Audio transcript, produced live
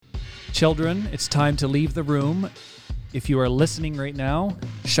Children, it's time to leave the room. If you are listening right now,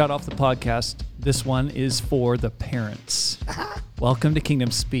 shut off the podcast. This one is for the parents. Welcome to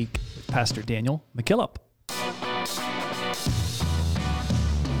Kingdom Speak with Pastor Daniel McKillop.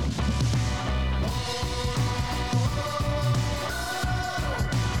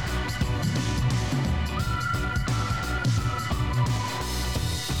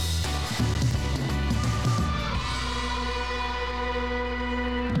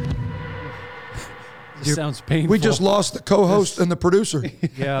 Sounds painful. We just lost the co-host and the producer.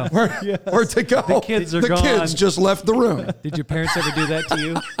 Yeah. Where'd they go? The kids are gone. The kids just left the room. Did your parents ever do that to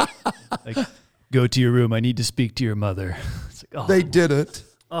you? Like, go to your room. I need to speak to your mother. It's like, oh. They did it.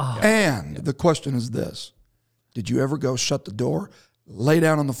 Oh. And the question is this. Did you ever go shut the door, lay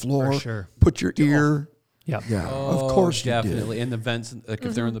down on the floor, For sure. put your ear? Yeah. Yeah, of course you definitely. did. In the vents, like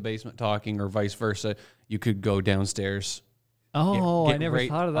if they're in the basement talking or vice versa, you could go downstairs. Oh, Get I never right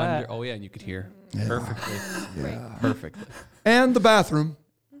thought of that. oh, yeah, and you could hear Yeah. perfectly. Yeah. Perfectly. And the bathroom.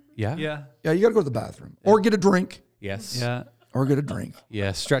 Yeah? Yeah. Yeah, you got to go to the bathroom. Or get a drink. Yes. Yeah. Or get a drink.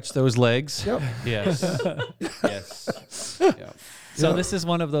 Yes. Stretch those legs. Yep. Yes. Yes. Yeah. So Yeah. this is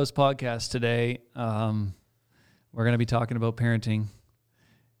one of those podcasts today. We're going to be talking about parenting.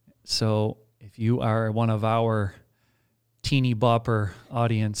 So if you are one of our teeny bopper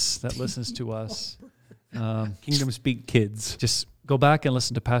audience that listens to us, Kingdom Speak Kids. just go back and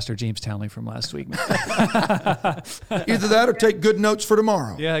listen to Pastor James Townley from last week. Either that or take good notes for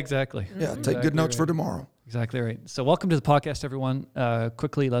tomorrow. Yeah, exactly. Yeah, take Exactly good notes right. for tomorrow. Exactly right. So welcome to the podcast, everyone.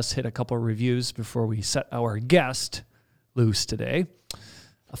 Quickly, let's hit a couple of reviews before we set our guest loose today.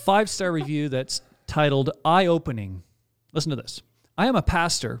 A 5-star review that's titled Eye-Opening. Listen to this. I am a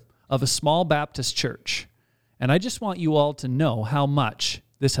pastor of a small Baptist church, and I just want you all to know how much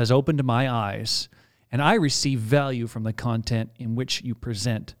this has opened my eyes, and I receive value from the content in which you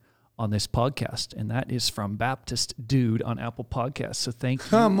present on this podcast, and that is from Baptist Dude on Apple Podcasts. So thank you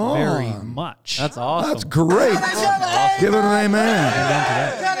Come very on. much. That's awesome. That's great. Give it an amen.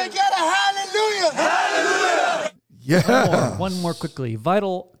 Can I get a hallelujah? Hallelujah! Yeah. One more quickly.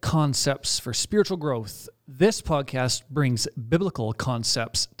 Vital concepts for spiritual growth. This podcast brings biblical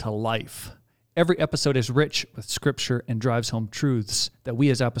concepts to life. Every episode is rich with scripture and drives home truths that we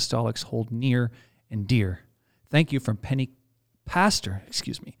as apostolics hold near and dear. Thank you from Kenny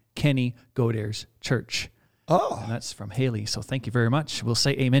Godair's church. Oh, And that's from Haley. So thank you very much. We'll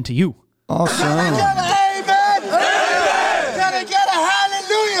say amen to you. awesome. Amen! Can I get a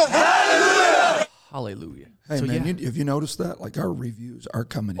hallelujah? Hallelujah! Hallelujah. Hey, So, man, yeah. have you noticed that? Like our reviews are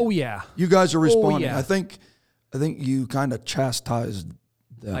coming in. Oh, yeah. You guys are responding. yeah. I think you kind of chastised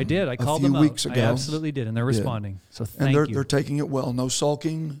them. I did. I called a few them weeks out. ago. I absolutely did. And they're responding. So And thank you. they're taking it well. No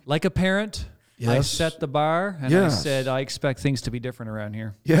sulking. Like a parent, I Yes. set the bar and I Yes. said, I expect things to be different around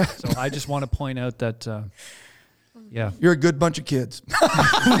here. Yeah. So I just want to point out that, yeah, You're a good bunch of kids.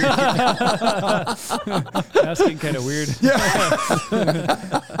 asking kind of weird.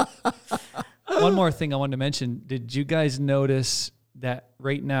 Yeah. One more thing I wanted to mention. Did you guys notice that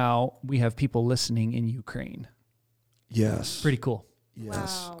right now we have people listening in Ukraine? Yes. Pretty cool. Yes.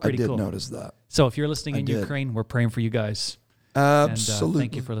 Wow. I Pretty did cool. notice that. So if you're listening I in did. Ukraine, we're praying for you guys. Absolutely.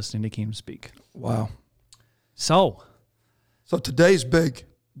 And thank you for listening to Kingdom Speak. Wow. So So today's big.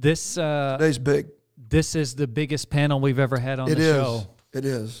 this Today's big. this is the biggest panel we've ever had on It the is. show. It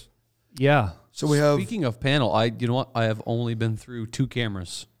is. Yeah. So we have. Speaking of panel, you know what? I have only been through 2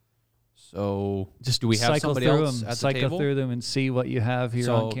 cameras. So Just do we have cycle somebody through else them, at the cycle table? thue them and see what you have here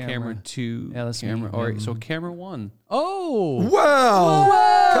So on camera. 2, Yeah, let's camera. meet All right, so him. camera 1. Oh, Wow.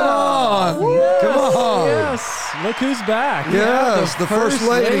 Come on. Come on. Yes. Look who's back. Yes, the first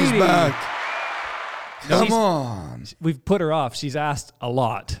lady's lady. back. Come She's- on. We've put her off. She's asked a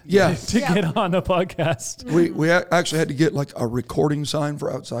lot Yeah. to get on the podcast. We actually had to get like a recording sign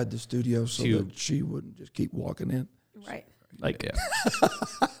for outside the studio so Cute. that she wouldn't just keep walking in. Right. Like, yeah.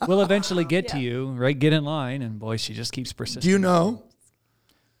 we'll eventually get to Yeah. you, right? Get in line. And boy, she just keeps persisting. Do you know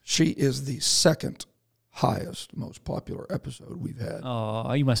she is the second highest, most popular episode we've had?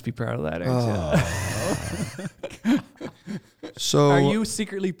 Oh, you must be proud of that, aren't you? So Are you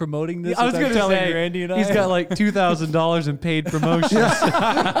secretly promoting this? I was without going to telling say, Randy and I? he's got like $2,000 in paid promotions.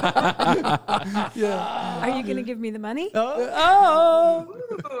 Are you going to give me the money? Oh.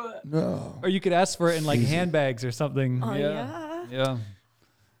 No. Or you could ask for it in like handbags or something. Oh, yeah. yeah. Yeah.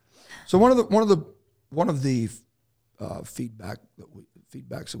 So one of the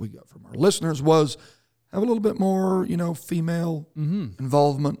feedbacks that we got from our listeners was have a little bit more, female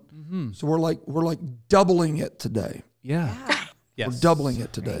involvement. So we're like doubling it today. Yeah. Yes. We're doubling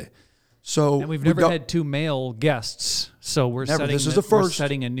it today. So And we've never had 2 male guests, so we're Never. setting This is the the first. We're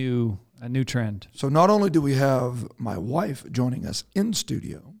setting a new A new trend. So not only do we have my wife joining us in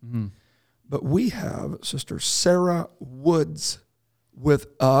studio, but we have Sister Sarah Woods with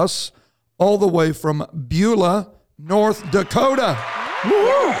us all the way from Beulah, North Dakota.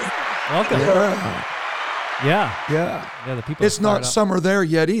 Welcome. Yeah. Yeah. The people. It's not summer there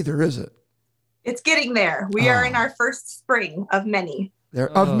yet either, is it? It's getting there. We are in our first spring of many. There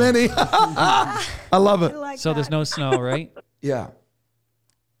of many. I love it. I like So that. there's no snow, right? Yeah.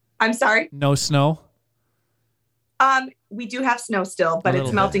 I'm sorry. No snow. We do have snow still, but A it's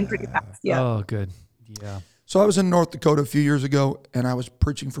little melting pretty fast. Yeah. Oh, good. Yeah. So I was in North Dakota a few years ago, and I was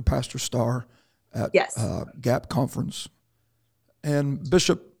preaching for Pastor Starr at Yes. GAP conference, and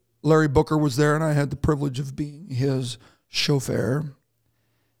Bishop Larry Booker was there, and I had the privilege of being his chauffeur.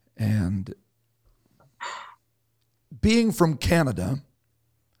 And being from Canada,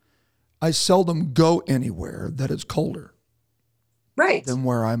 I seldom go anywhere that is colder Right. than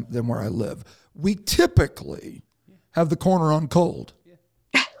where I live. We typically have the corner on cold.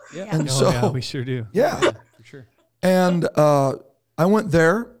 Yeah. And Oh, so yeah, we sure do. yeah. For sure. And I went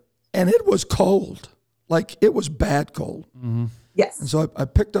there, and it was cold. Like, it was bad cold. Yes. And so I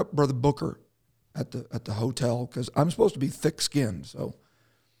picked up Brother Booker at the hotel because I'm supposed to be thick-skinned. So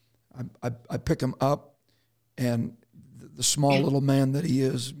I pick him up, and the small little man that he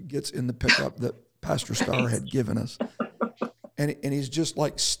is gets in the pickup that Pastor Starr had given us. And he's just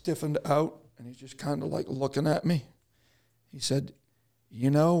like stiffened out, and he's just kind of like looking at me. He said,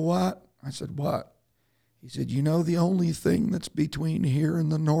 "You know what?" I said, "What?" He said, "You know the only thing that's between here and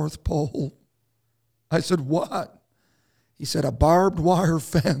the North Pole?" I said, "What?" He said, "A barbed wire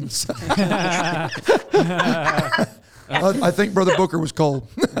fence." I think Brother Booker was cold.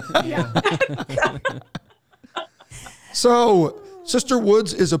 So, Sister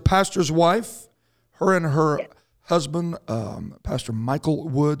Woods is a pastor's wife. Her and her husband, Pastor Michael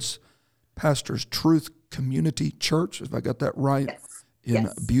Woods, pastors Truth Community Church, if I got that right, in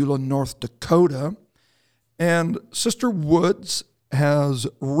Beulah, North Dakota. And Sister Woods has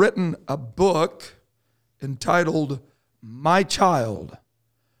written a book entitled My Child,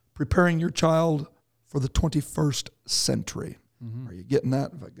 Preparing Your Child for the 21st Century. Are you getting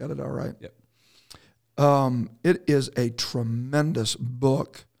that? If I got it all right? Yep. It is a tremendous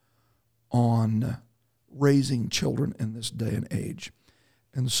book on raising children in this day and age.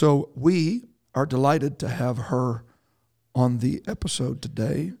 And so we are delighted to have her on the episode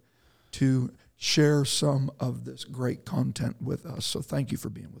today to share some of this great content with us. So thank you for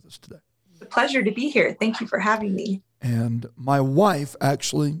being with us today. It's a pleasure to be here. Thank you for having me. And my wife,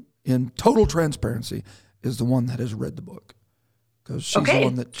 actually, in total transparency, is the one that has read the book. Because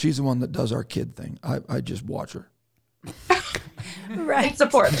she's the one that does our kid thing. I just watch her. Right.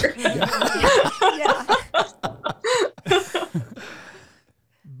 Support her. Yeah.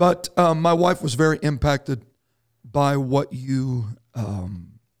 But my wife was very impacted by what you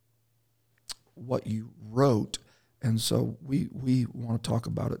wrote, and so we want to talk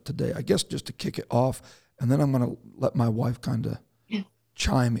about it today. I guess just to kick it off, and then I'm going to let my wife kind of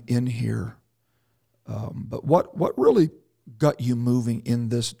chime in here. But what really got you moving in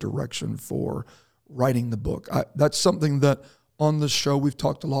this direction for writing the book? That's something that on this show we've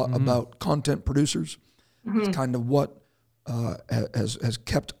talked a lot about content producers. It's kind of what has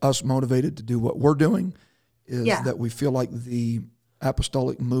kept us motivated to do what we're doing, is that we feel like the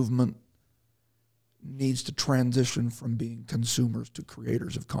apostolic movement needs to transition from being consumers to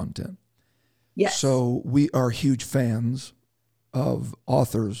creators of content. Yes. So we are huge fans of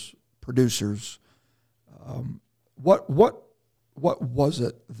authors, producers. What was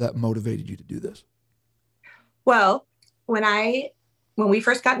it that motivated you to do this? Well, when we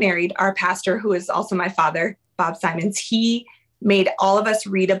first got married, our pastor, who is also my father, Bob Simons, he made all of us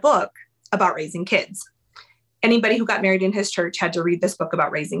read a book about raising kids. Anybody who got married in his church had to read this book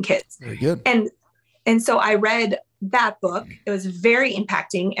about raising kids. Very good. And so I read that book. It was very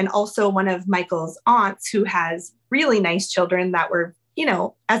impacting. And also one of Michael's aunts, who has really nice children that were,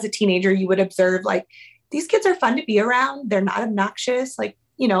 as a teenager, you would observe, like, these kids are fun to be around. They're not obnoxious. Like,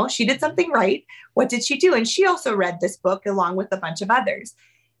 she did something right. What did she do? And she also read this book along with a bunch of others.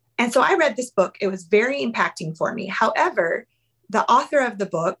 And so I read this book. It was very impacting for me. However, the author of the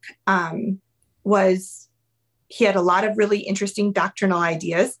book he had a lot of really interesting doctrinal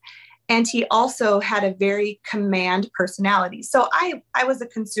ideas. And he also had a very command personality. So I was a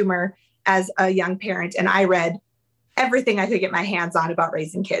consumer as a young parent, and I read everything I could get my hands on about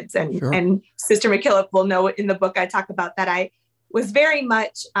raising kids. And, Sure. and Sister McKillop will know in the book I talk about that I was very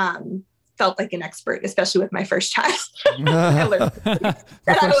much felt like an expert, especially with my first child. I learned The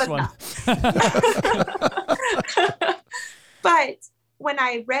that I first was one. not. But when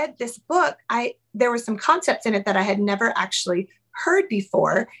I read this book, there were some concepts in it that I had never actually heard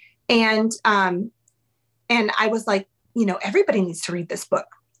before. And I was like, everybody needs to read this book.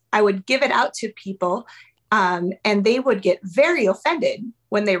 I would give it out to people, and they would get very offended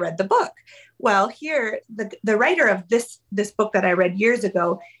when they read the book. Well, here, the writer of this book that I read years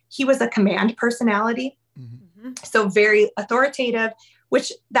ago, he was a command personality. Mm-hmm. So very authoritative,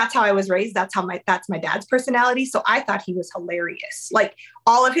 which that's how I was raised. That's my dad's personality. So I thought he was hilarious. Like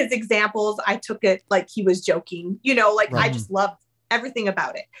all of his examples, I took it like he was joking, right. I just loved everything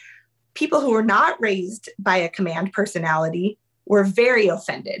about it. People who were not raised by a command personality were very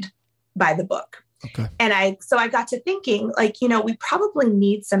offended by the book. Okay. And I got to thinking, we probably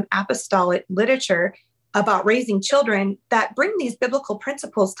need some apostolic literature about raising children that bring these biblical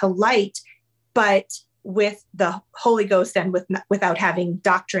principles to light, but with the Holy Ghost and without having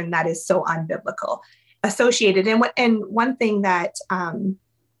doctrine that is so unbiblical associated. And one thing that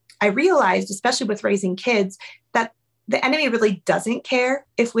I realized, especially with raising kids, that the enemy really doesn't care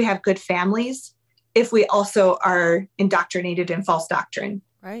if we have good families, if we also are indoctrinated in false doctrine.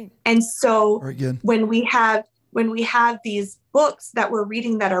 Right. And so when we have these books that we're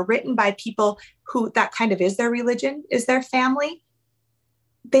reading that are written by people who that kind of is their religion, is their family,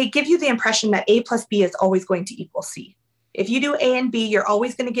 they give you the impression that A plus B is always going to equal C. If you do A and B, you're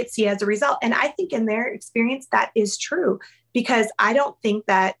always going to get C as a result. And I think in their experience, that is true, because I don't think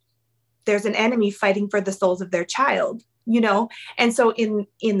that there's an enemy fighting for the souls of their child, And so in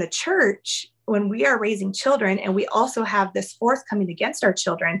the church, when we are raising children and we also have this force coming against our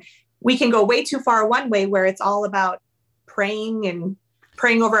children, we can go way too far one way where it's all about praying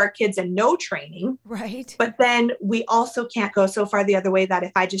over our kids and no training. Right. But then we also can't go so far the other way that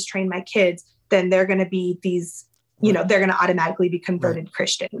if I just train my kids, then they're going to be these, they're going to automatically be converted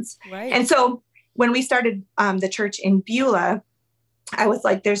Christians. Right. And so when we started the church in Beulah, I was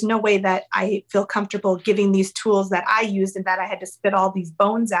like, there's no way that I feel comfortable giving these tools that I used and that I had to spit all these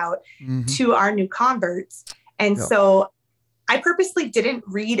bones out to our new converts. And so I purposely didn't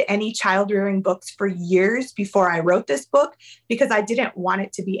read any child rearing books for years before I wrote this book, because I didn't want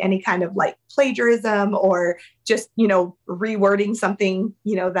it to be any kind of like plagiarism or just, rewording something,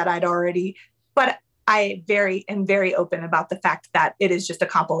 that I'd already, but I am very open about the fact that it is just a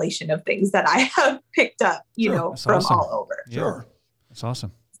compilation of things that I have picked up, from awesome. all over. Yeah. Sure. That's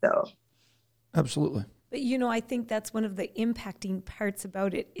awesome. So Absolutely. But I think that's one of the impacting parts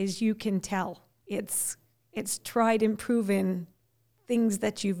about it is you can tell it's tried and proven things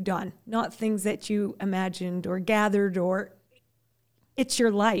that you've done, not things that you imagined or gathered, or it's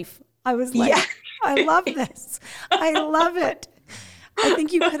your life. I was like, I love this. I love it. I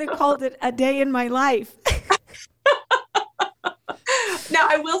think you could have called it A Day in My Life. Now,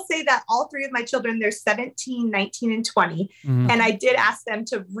 I will say that all three of my children, they're 17, 19, and 20. Mm-hmm. And I did ask them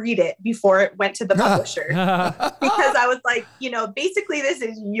to read it before it went to the publisher because I was like, basically this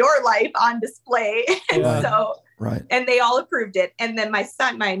is your life on display. And and they all approved it. And then my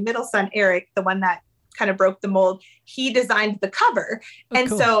middle son, Eric, the one that kind of broke the mold, he designed the cover.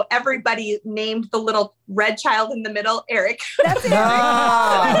 So everybody named the little red child in the middle, Eric. That's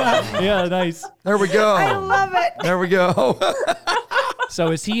Eric. Yeah, nice. There we go. I love it. There we go.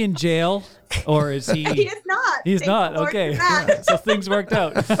 So is he in jail or is he? He is not. He's Thank not. the Lord Okay. for that. So things worked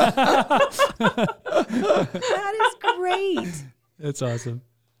out. That is great. That's awesome.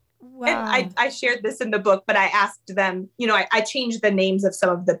 Wow. And I shared this in the book, but I asked them, I changed the names of some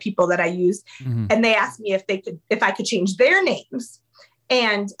of the people that I used, and they asked me if I could change their names.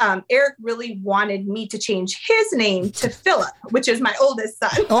 And Eric really wanted me to change his name to Philip, which is my oldest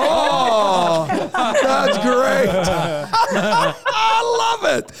son. Oh, that's great. I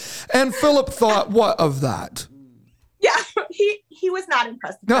love it. And Philip thought what of that? Yeah, he was not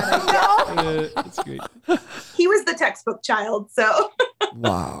impressed with that idea. That's great. He was the textbook child, so.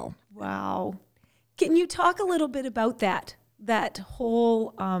 Wow. Wow. Can you talk a little bit about that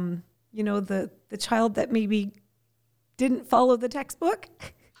whole, the child that maybe didn't follow the textbook?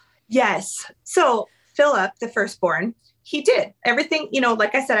 Yes. So Philip, the firstborn, he did everything,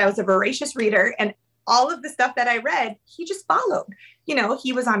 like I said, I was a voracious reader, and all of the stuff that I read, he just followed.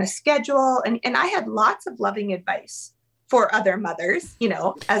 He was on a schedule, and I had lots of loving advice for other mothers,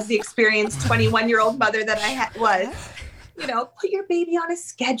 as the experienced 21-year-old mother that I was. Put your baby on a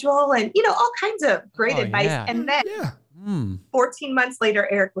schedule and, all kinds of great advice. Yeah. And then 14 months later,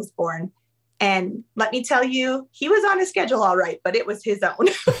 Eric was born. And let me tell you, he was on a schedule, all right, but it was his own.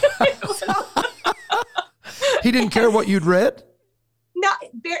 He didn't care what you'd read? No,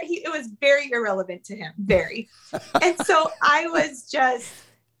 it was very irrelevant to him, very. And so I was just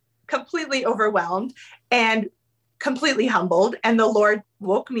completely overwhelmed and completely humbled, and the Lord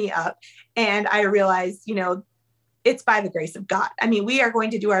woke me up, and I realized, it's by the grace of God. I mean, we are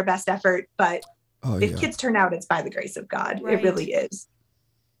going to do our best effort, but if kids turn out, it's by the grace of God. Right. It really is.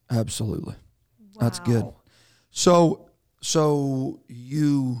 Absolutely. That's good. Wow. So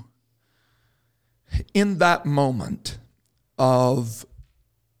you, in that moment of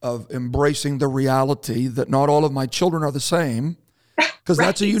embracing the reality that not all of my children are the same, because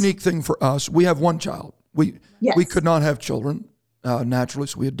that's a Right. unique thing for us. We have one child. We Yes. could not have children naturally,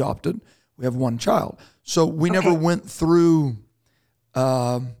 so we adopted. We have one child. So we never went through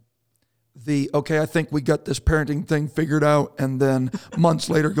I think we got this parenting thing figured out, and then months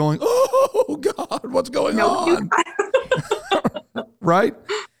later going, oh God, what's going on? Right?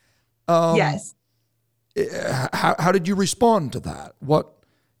 Yes. How did you respond to that? What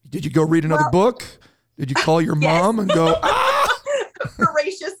did you go read another book? Did you call your mom and go,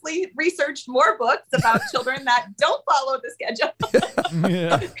 Voraciously researched more books about children that don't follow the schedule.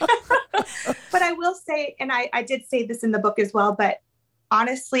 Yeah. But I will say, and I did say this in the book as well, but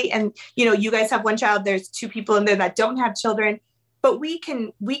honestly, and you guys have one child, there's two people in there that don't have children, but we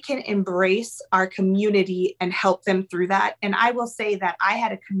can embrace our community and help them through that. And I will say that I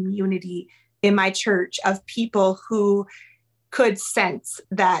had a community in my church of people who could sense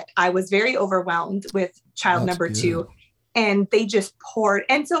that I was very overwhelmed with child That's number good. 2. And they just poured.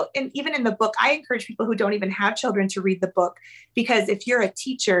 And even in the book, I encourage people who don't even have children to read the book, because if you're a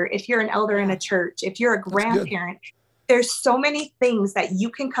teacher, if you're an elder in a church, if you're a grandparent, there's so many things that you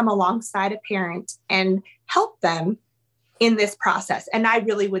can come alongside a parent and help them in this process. And I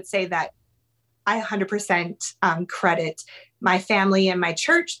really would say that I 100% credit my family and my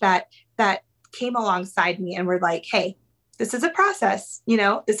church that came alongside me and were like, hey, this is a process,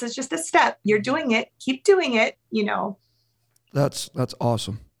 this is just a step. You're doing it. Keep doing it, That's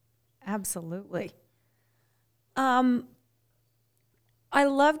awesome. Absolutely. I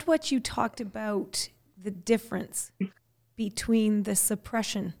loved what you talked about, the difference between the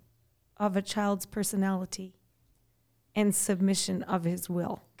suppression of a child's personality and submission of his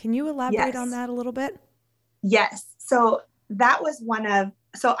will. Can you elaborate on that a little bit? Yes. So that was my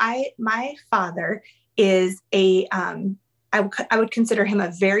father is I would consider him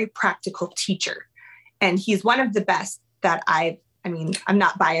a very practical teacher, and he's one of the best that I'm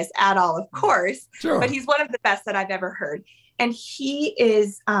not biased at all, of course, Sure. but he's one of the best that I've ever heard. And he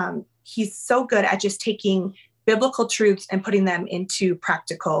is, he's so good at just taking biblical truths and putting them into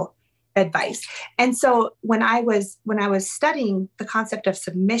practical advice. And so when I was studying the concept of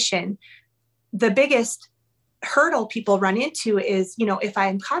submission, the biggest hurdle people run into is, if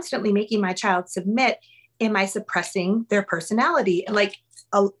I'm constantly making my child submit, am I suppressing their personality? Like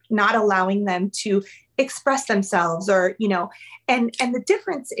not allowing them to express themselves, or and the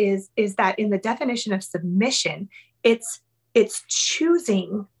difference is that in the definition of submission, it's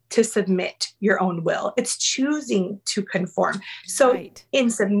choosing to submit your own will. It's choosing to conform. So Right. in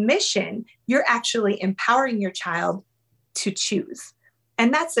submission, you're actually empowering your child to choose.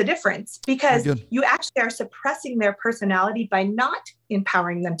 And that's the difference, because Very good. you actually are suppressing their personality by not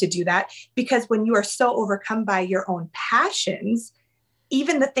empowering them to do that. Because when you are so overcome by your own passions,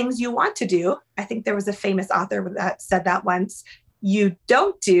 even the things you want to do, I think there was a famous author that said that once, you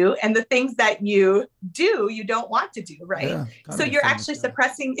don't do, and the things that you do, you don't want to do, right? Yeah, So you're actually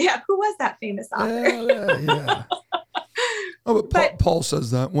suppressing. Yeah, who was that famous author? Yeah. Oh, but Paul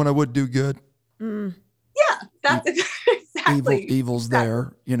says that when I would do good, Yeah, that's exactly. evil's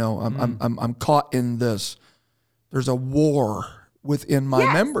there. I'm caught in this. There's a war within my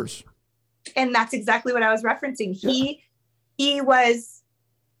Yes. members. And that's exactly what I was referencing.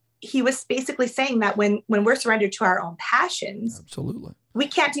 He was basically saying that when we're surrendered to our own passions, Absolutely. we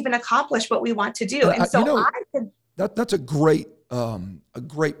can't even accomplish what we want to do. And so That's a great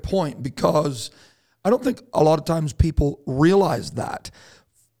point, because I don't think a lot of times people realize that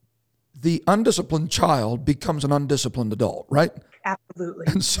the undisciplined child becomes an undisciplined adult, right? absolutely.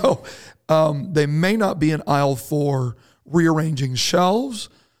 And so they may not be in aisle 4 rearranging shelves,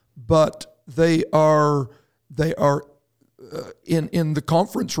 but they are in the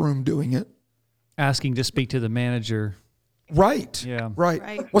conference room doing it. Asking to speak to the manager. Right. Yeah. Right.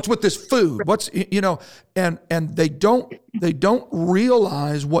 Right. What's with this food? What's and they don't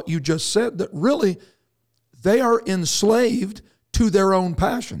realize what you just said, that really they are enslaved to their own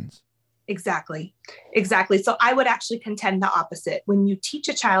passions. Exactly. So I would actually contend the opposite. When you teach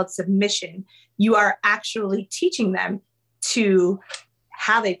a child submission, you are actually teaching them to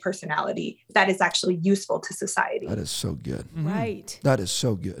have a personality that is actually useful to society. That is so good. Right. That is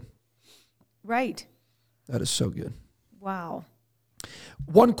so good. Right. That is so good. Wow.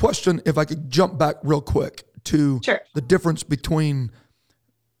 One question, if I could jump back real quick to Sure. the difference between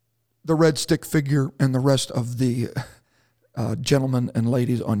the red stick figure and the rest of the gentlemen and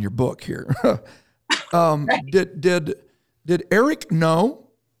ladies on your book here. Did Eric know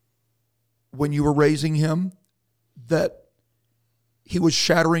when you were raising him that he was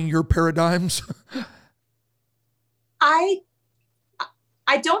shattering your paradigms? I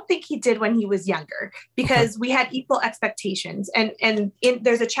don't think he did when he was younger, because we had equal expectations. And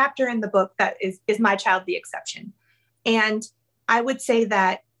there's a chapter in the book that is My Child the Exception. And I would say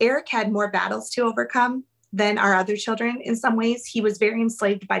that Eric had more battles to overcome than our other children in some ways. He was very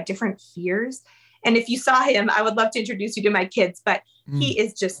enslaved by different fears. And if you saw him, I would love to introduce you to my kids, but he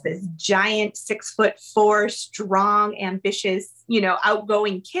is just this giant 6'4", strong, ambitious,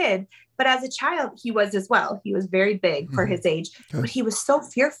 outgoing kid. But as a child, he was as well. He was very big for his age, but he was so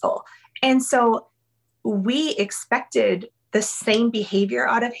fearful. And so we expected the same behavior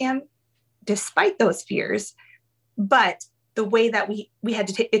out of him, despite those fears. But the way that we had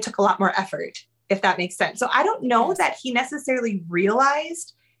to it took a lot more effort, if that makes sense. So I don't know that he necessarily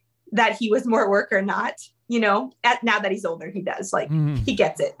realized that he was more work or not. Now that he's older, he does. He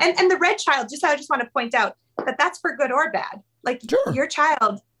gets it. And the red child, I just want to point out that that's for good or bad. Your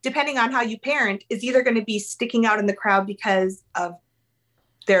child, depending on how you parent, is either going to be sticking out in the crowd because of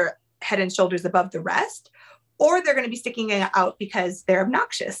their head and shoulders above the rest, or they're going to be sticking out because they're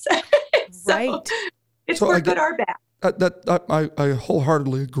obnoxious. Right. It's for good or bad. I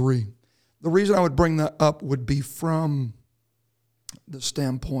wholeheartedly agree. The reason I would bring that up would be from the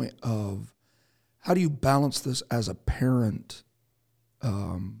standpoint of how do you balance this as a parent,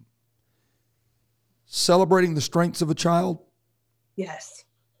 celebrating the strengths of a child. Yes.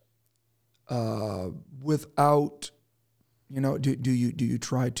 Without, do you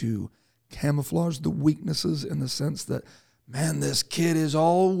try to camouflage the weaknesses in the sense that, man, this kid is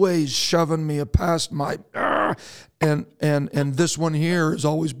always shoving me past my, and this one here is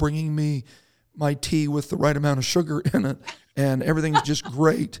always bringing me my tea with the right amount of sugar in it, and everything's just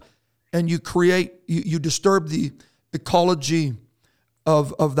great. And you disturb the ecology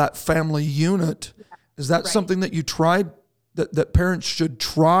of that family unit. Is that something that you tried, that parents should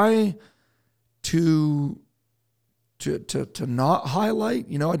try to not highlight?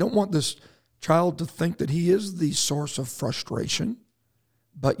 I don't want this child to think that he is the source of frustration,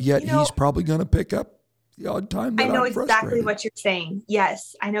 but yet he's probably going to pick up the odd time that I know I'm exactly frustrated. what you're saying.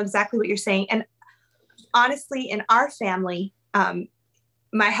 Yes, I know exactly what you're saying. And honestly, in our family,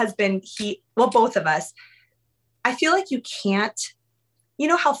 my husband, both of us, I feel like you can't,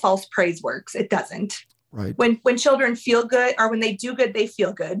 how false praise works. It doesn't. Right. When children feel good, or when they do good, they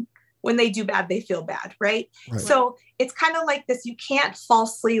feel good. When they do bad, they feel bad. Right. So it's kind of like this. You can't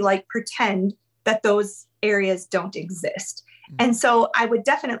falsely pretend that those areas don't exist. And so I would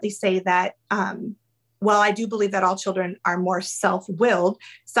definitely say that, while I do believe that all children are more self-willed,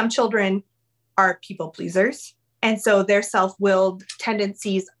 some children are people pleasers. And so their self-willed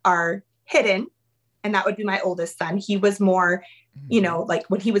tendencies are hidden. And that would be my oldest son. He was more,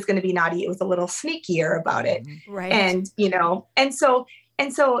 when he was going to be naughty, it was a little sneakier about it. Right. And, and so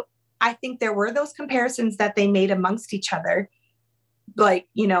I think there were those comparisons that they made amongst each other.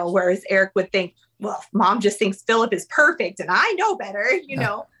 Whereas Eric would think, well, mom just thinks Philip is perfect and I know better,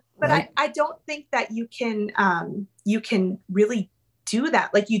 but right. I don't think that you can really do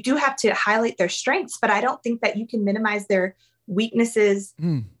that. You do have to highlight their strengths, but I don't think that you can minimize their weaknesses.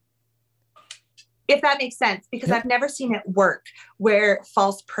 If that makes sense, because I've never seen it work where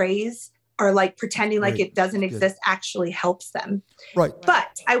false praise or pretending like it doesn't exist actually helps them. Right.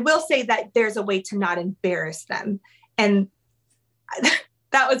 But I will say that there's a way to not embarrass them. And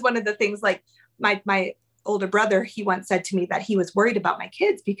that was one of the things, my older brother, he once said to me that he was worried about my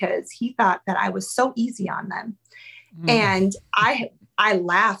kids because he thought that I was so easy on them. And I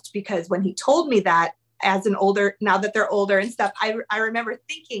laughed because when he told me that now that they're older and stuff, I remember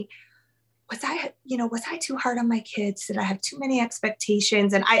thinking, was I too hard on my kids? Did I have too many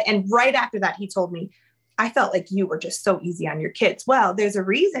expectations? And right after that, he told me, I felt like you were just so easy on your kids. Well, there's a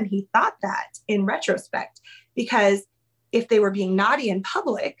reason he thought that in retrospect, because if they were being naughty in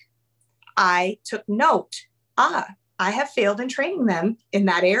public, I took note. I have failed in training them in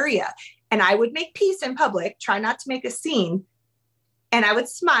that area. And I would make peace in public, try not to make a scene. And I would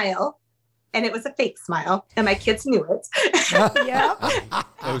smile. And it was a fake smile. And my kids knew it. Yeah.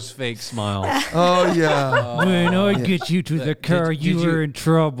 Those fake smiles. Oh, yeah. When I get you to the car, did you you- were in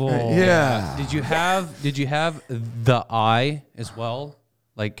trouble. Yeah. Did you have the eye as well?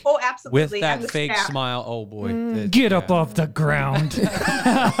 Like, Oh, absolutely. with that And the fake snap. smile. Oh boy. Get up off the ground.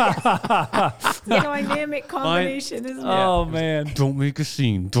 Dynamic combination, isn't it? Oh, man. Don't make a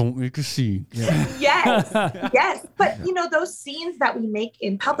scene. Don't make a scene. Yes, yes. But those scenes that we make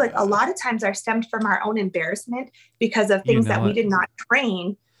in public a lot of times are stemmed from our own embarrassment because of things that we did not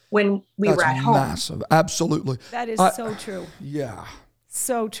train when we That's were at home. massive. Absolutely. That is so true. Yeah.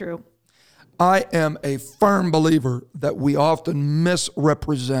 So true. I am a firm believer that we often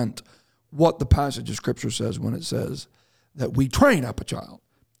misrepresent what the passage of Scripture says when it says that we train up a child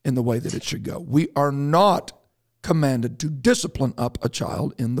in the way that it should go. We are not commanded to discipline up a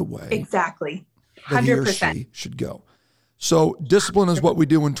child in the way Exactly. that he or 100%. she should go. So discipline is what we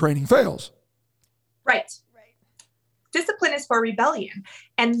do when training fails. Right. Discipline is for rebellion.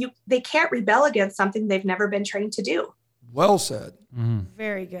 And they can't rebel against something they've never been trained to do. Well said.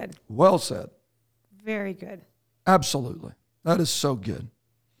 Very good. Well said. Very good. Absolutely. That is so good.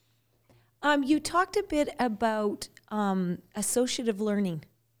 You talked a bit about associative learning.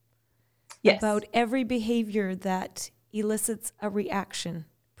 Yes. About every behavior that elicits a reaction,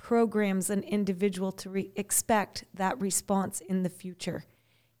 programs an individual to expect that response in the future.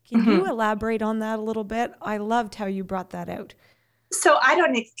 Can you elaborate on that a little bit? I loved how you brought that out. So I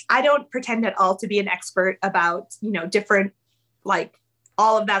don't pretend at all to be an expert about, different, like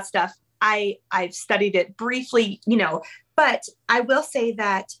all of that stuff. I've studied it briefly, but I will say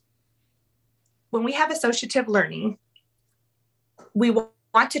that when we have associative learning, we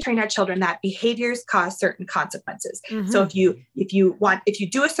want to train our children that behaviors cause certain consequences. So if you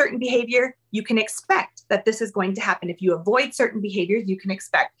do a certain behavior, you can expect that this is going to happen. If you avoid certain behaviors, you can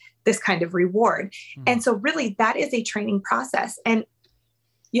expect this kind of reward. And so really that is a training process. And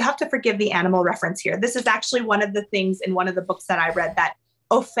you have to forgive the animal reference here. This is actually one of the things in one of the books that I read that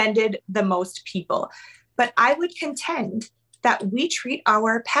offended the most people. But I would contend that we treat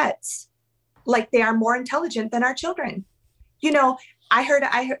our pets like they are more intelligent than our children.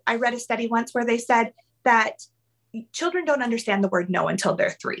 I read a study once where they said that children don't understand the word no until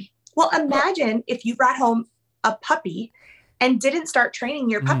they're 3. Well, imagine if you brought home a puppy and didn't start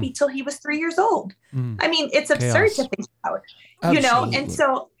training your puppy till he was 3 years old. I mean, it's absurd to think about, Absolutely. and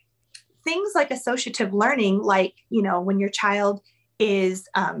so things like associative learning, like, when your child is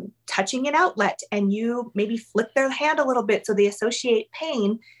touching an outlet and you maybe flick their hand a little bit so they associate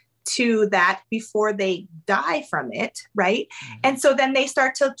pain to that before they die from it, right? And so then they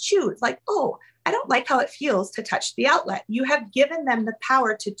start to choose, like, oh, I don't like how it feels to touch the outlet. You have given them the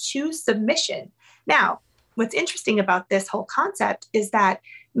power to choose submission. Now, what's interesting about this whole concept is that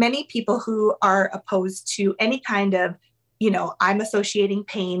many people who are opposed to any kind of, I'm associating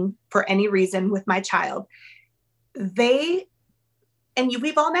pain for any reason with my child, we've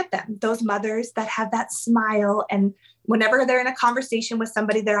all met them, those mothers that have that smile, and whenever they're in a conversation with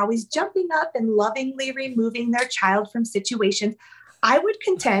somebody, they're always jumping up and lovingly removing their child from situations. I would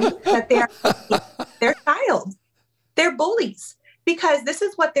contend that they are their child. They're bullies, because this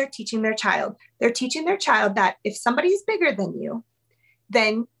is what they're teaching their child. They're teaching their child that if somebody's bigger than you,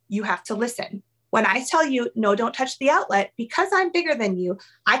 then you have to listen. When I tell you, no, don't touch the outlet, because I'm bigger than you,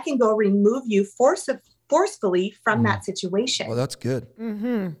 I can go remove you forcefully from that situation. Well, that's good.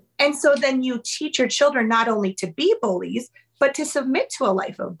 And so then you teach your children not only to be bullies, but to submit to a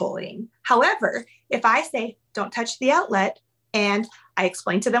life of bullying. However, if I say, don't touch the outlet, and I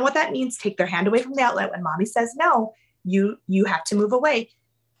explain to them what that means, take their hand away from the outlet. When mommy says no, you have to move away.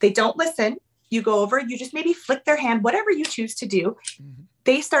 They don't listen. You go over, you just maybe flick their hand, whatever you choose to do.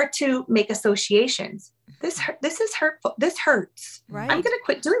 They start to make associations. This is hurtful. This hurts. Right. I'm going to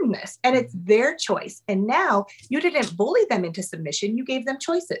quit doing this. And it's their choice. And now you didn't bully them into submission. You gave them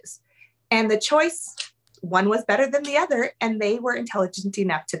choices. And the choice, one was better than the other. And they were intelligent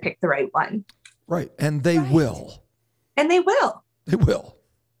enough to pick the right one. Right. And they will. And they will. They will.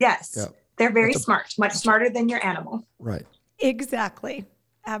 Yes. Yeah. They're very smart, much smarter than your animal. Right. Exactly.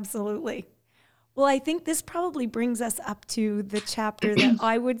 Absolutely. Well, I think this probably brings us up to the chapter that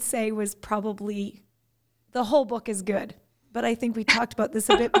I would say was probably, the whole book is good, but I think we talked about this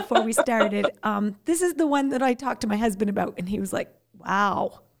a bit before we started. This is the one that I talked to my husband about, and he was like,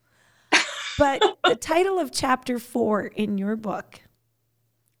 wow. But the title of chapter 4 in your book,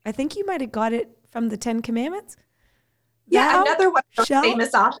 I think you might have got it from the 10 Commandments. Yeah, Thou another one of those shalt-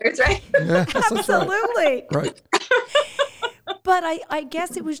 famous authors, right? Yeah, that's Absolutely. right. But I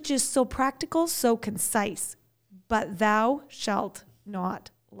guess it was just so practical, so concise. But thou shalt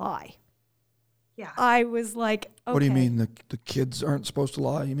not lie. Yeah. I was like, okay. What do you mean? The kids aren't supposed to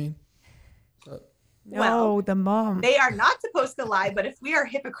lie, you mean? No, Well, the mom. they are not supposed to lie, but if we are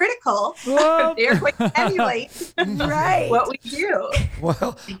hypocritical, Whoa. they're going to emulate Right. what we do.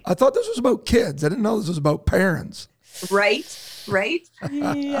 Well, I thought this was about kids. I didn't know this was about parents. Right? Right?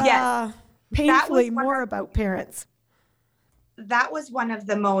 Yeah. Painfully one more about parents. That was one of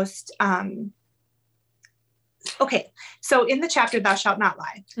the most, okay. So in the chapter, Thou Shalt Not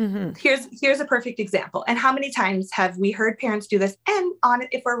Lie, Mm-hmm. here's a perfect example. And how many times have we heard parents do this? And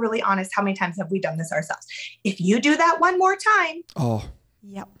if we're really honest, how many times have we done this ourselves? If you do that one more time, Oh,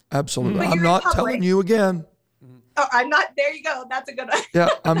 Yep. absolutely. But I'm you're in not public. telling you again. oh, I'm not, there you go. That's a good one. Yeah,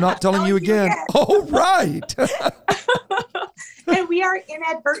 I'm not telling you again. Oh, right. And we are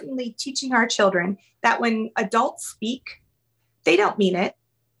inadvertently teaching our children that when adults speak, they don't mean it.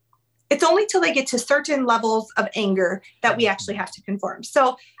 It's only till they get to certain levels of anger that we actually have to conform.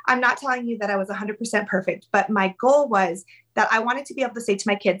 So I'm not telling you that I was 100% perfect, but my goal was that I wanted to be able to say to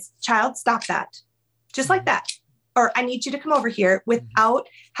my kids, child, stop that. Just like that. Or I need you to come over here without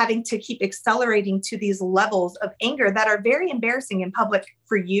having to keep accelerating to these levels of anger that are very embarrassing in public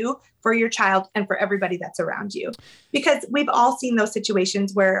for you, for your child, and for everybody that's around you. Because we've all seen those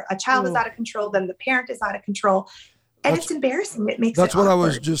situations where a child is out of control, then the parent is out of control. And That's- it's embarrassing. It makes That's it what I awkward.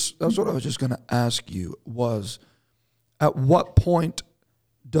 was just going to ask you was, at what point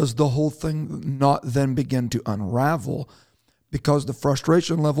does the whole thing not then begin to unravel, because the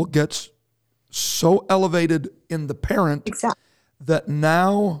frustration level gets so elevated in the parent Exactly. that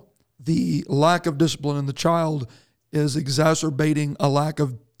now the lack of discipline in the child is exacerbating a lack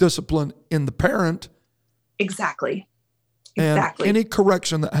of discipline in the parent. Exactly. And Exactly. any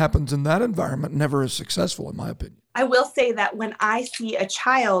correction that happens in that environment never is successful, in my opinion. I will say that when I see a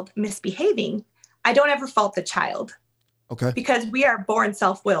child misbehaving, I don't ever fault the child Okay. because we are born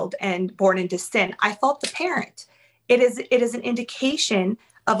self-willed and born into sin. I fault the parent. It is an indication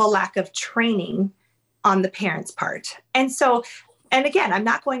of a lack of training on the parent's part. And so, and again, I'm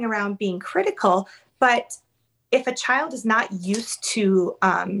not going around being critical, but if a child is not used to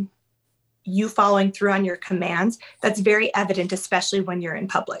you following through on your commands, that's very evident, especially when you're in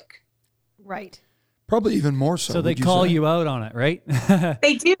public. Right. Probably even more so. So they would you call say? you out on it, right?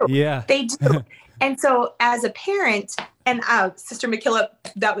 They do. Yeah. They do. And so as a parent, and Sister McKillop,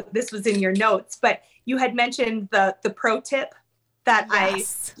 this was in your notes, but you had mentioned the pro tip that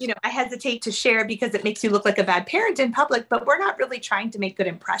Yes. I hesitate to share because it makes you look like a bad parent in public, but we're not really trying to make good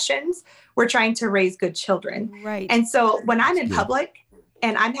impressions. We're trying to raise good children. Right. And so when I'm in good. public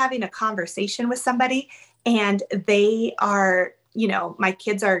and I'm having a conversation with somebody and they are, my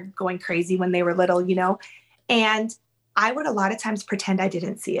kids are going crazy when they were little, and I would a lot of times pretend I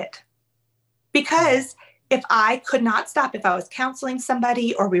didn't see it. Because if I could not stop, if I was counseling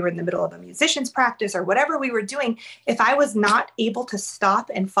somebody or we were in the middle of a musician's practice or whatever we were doing, if I was not able to stop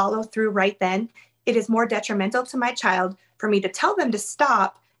and follow through right then, it is more detrimental to my child for me to tell them to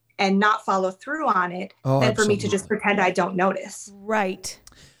stop and not follow through on it than for me to just pretend I don't notice. Right.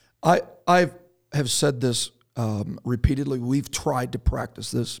 I have said this repeatedly. We've tried to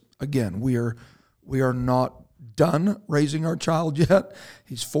practice this. Again, we are not done raising our child yet.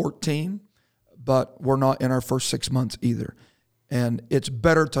 He's 14, but we're not in our first 6 months either. And it's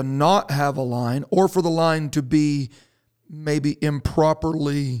better to not have a line, or for the line to be maybe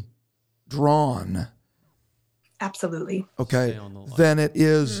improperly drawn, Absolutely. okay, Stay on the line. than it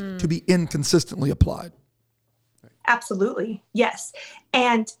is to be inconsistently applied. Absolutely. Yes.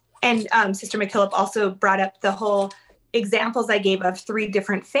 And Sister McKillop also brought up the whole examples I gave of 3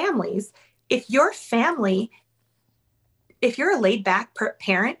 different families. If you're a laid back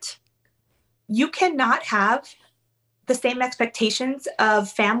parent, you cannot have the same expectations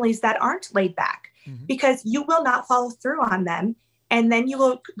of families that aren't laid back because you will not follow through on them. And then you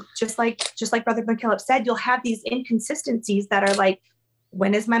will, just like Brother McKillop said, you'll have these inconsistencies that are like,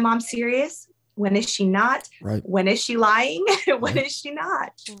 when is my mom serious? When is she not? Right. When is she lying? When is she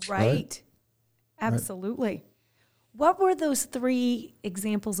not? Right. Absolutely. What were those 3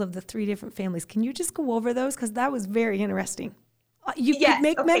 examples of the 3 different families? Can you just go over those? Because that was very interesting. You Yes, could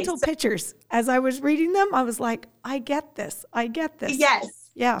make okay, mental so- pictures. As I was reading them, I was like, I get this. I get this. Yes.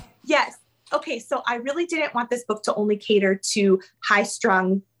 Yeah. Yes. Okay. So I really didn't want this book to only cater to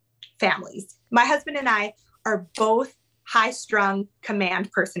high-strung families. My husband and I are both high-strung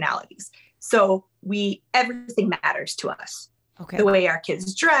command personalities. So everything matters to us. Okay. The way our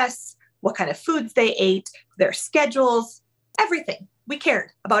kids dress, what kind of foods they ate, their schedules, everything. We cared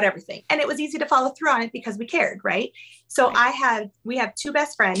about everything. And it was easy to follow through on it because we cared, right? So we have 2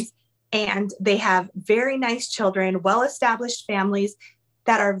 best friends and they have very nice children, well-established families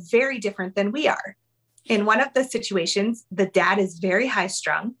that are very different than we are. In one of the situations, the dad is very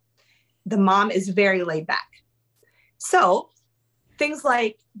high-strung the mom is very laid back. So things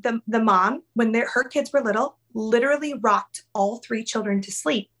like the mom, when her kids were little, literally rocked all 3 children to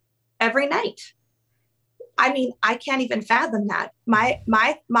sleep every night. I mean, I can't even fathom that. My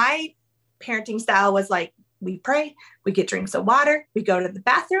parenting style was like, we pray, we get drinks of water, we go to the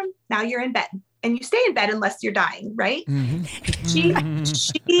bathroom, now you're in bed. And you stay in bed unless you're dying, right? Mm-hmm.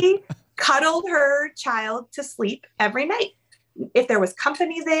 She cuddled her child to sleep every night. If there was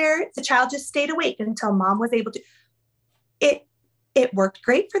company there, the child just stayed awake until mom was able to. It worked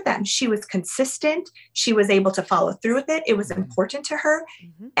great for them. She was consistent. She was able to follow through with it. It was important to her.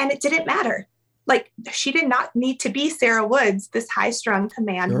 And it didn't matter. Like, she did not need to be Sarah Woods, this high-strung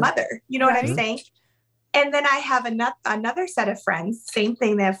command mother. You know what I'm saying? And then I have another set of friends, same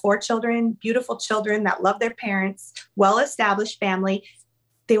thing. They have 4 children, beautiful children that love their parents, well-established family.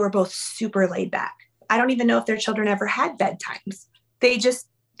 They were both super laid back. I don't even know if their children ever had bedtimes. They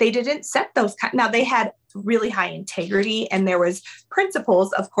didn't set those. Now, they had really high integrity, and there was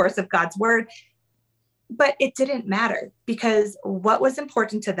principles, of course, of God's word, but it didn't matter because what was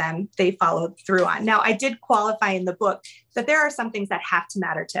important to them, they followed through on. Now, I did qualify in the book that there are some things that have to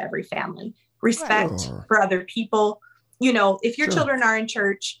matter to every family. Respect for other people. You know, if your children are in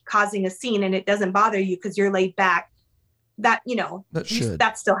church causing a scene and it doesn't bother you because you're laid back, that, you know,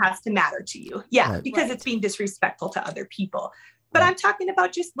 that still has to matter to you. Yeah, because it's being disrespectful to other people. But I'm talking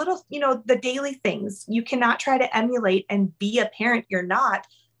about just little, you know, the daily things. You cannot try to emulate and be a parent you're not,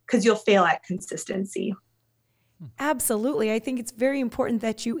 because you'll fail at consistency. Absolutely. I think it's very important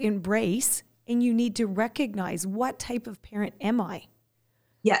that you embrace and you need to recognize, what type of parent am I?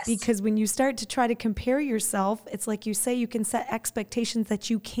 Yes. Because when you start to try to compare yourself, it's like you say, you can set expectations that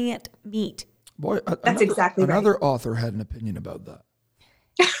you can't meet. Boy, that's exactly right. Another author had an opinion about that.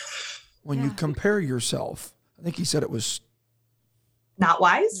 When you compare yourself, I think he said it was not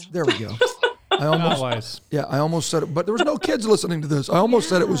wise. There we go. I almost said it, but there was no kids listening to this. I almost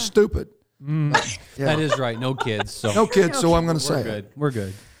said it was stupid. That is right. No kids. So no kids. So I'm going to say it. We're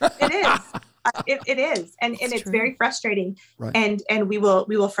good. It is. It is, and it's very frustrating. Right. And we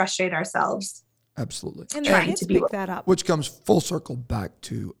will frustrate ourselves. Absolutely. And the kids pick that up, which comes full circle back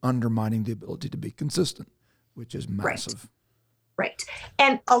to undermining the ability to be consistent, which is massive. Right.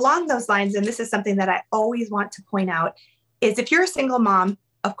 And along those lines, and this is something that I always want to point out, is if you're a single mom,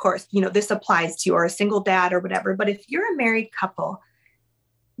 of course, you know, this applies to you, or a single dad or whatever. But if you're a married couple,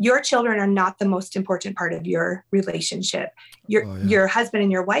 your children are not the most important part of your relationship. Your husband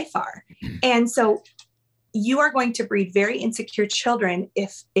and your wife are. And so you are going to breed very insecure children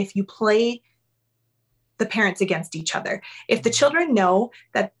if you play the parents against each other. If the children know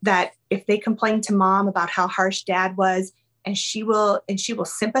that if they complain to mom about how harsh dad was, and she will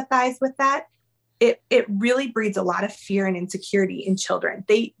sympathize with that, it really breeds a lot of fear and insecurity in children.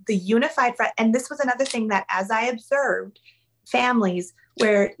 The unified front, and this was another thing that, as I observed families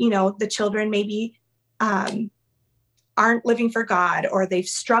where, you know, the children maybe aren't living for God, or they've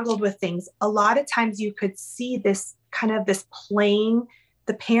struggled with things, a lot of times you could see this playing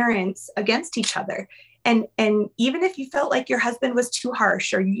the parents against each other. And even if you felt like your husband was too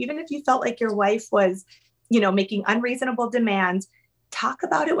harsh, or even if you felt like your wife was, you know, making unreasonable demands, talk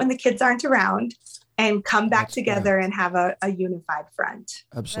about it when the kids aren't around, and come back together and have a unified front.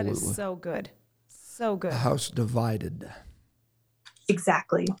 Absolutely. That is so good. So good. A house divided.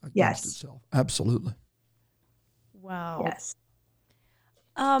 Exactly. Yes. Itself. Absolutely. Wow. Yes.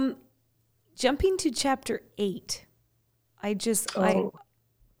 Jumping to chapter 8,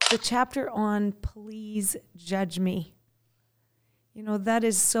 the chapter on please judge me. You know, that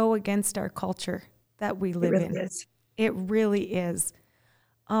is so against our culture that we live in. Is. It really is.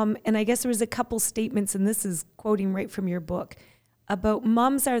 And I guess there was a couple statements, and this is quoting right from your book, about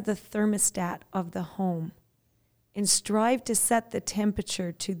moms are the thermostat of the home, and strive to set the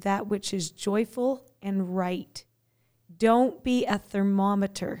temperature to that which is joyful and right. Don't be a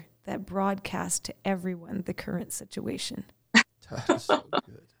thermometer that broadcasts to everyone the current situation. That is so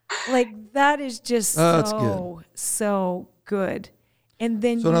good. Like, that is just so good. And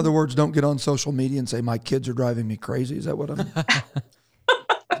then, so in other words, don't get on social media and say my kids are driving me crazy. Is that what I'm? Is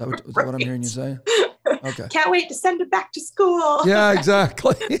that what I'm hearing you say? Okay. Can't wait to send it back to school. Yeah,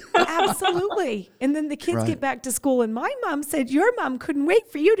 exactly. Absolutely. And then the kids get back to school, and my mom said, your mom couldn't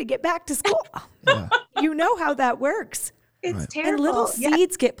wait for you to get back to school. Yeah. You know how that works. It's terrible. And little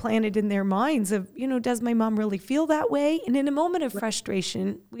seeds get planted in their minds of, you know, does my mom really feel that way? And in a moment of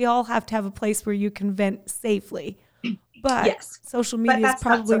frustration, we all have to have a place where you can vent safely. But social media is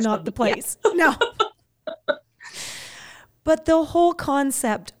probably not the place. No. But the whole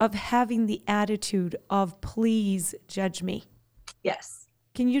concept of having the attitude of please judge me. Yes.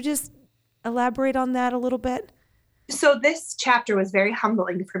 Can you just elaborate on that a little bit? So this chapter was very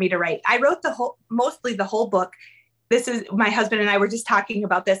humbling for me to write. I wrote mostly the whole book. This is, my husband and I were just talking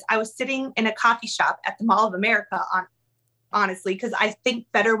about this. I was sitting in a coffee shop at the Mall of America, honestly, because I think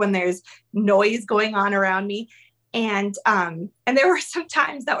better when there's noise going on around me. And there were some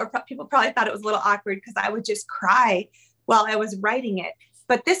times that people probably thought it was a little awkward because I would just cry while I was writing it.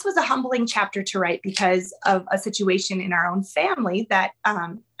 But this was a humbling chapter to write because of a situation in our own family that,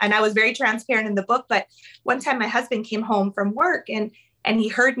 and I was very transparent in the book, but one time my husband came home from work and he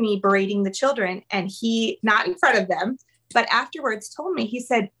heard me berating the children, and he, not in front of them, but afterwards told me, he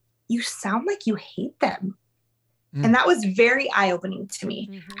said, "You sound like you hate them." And that was very eye-opening to me.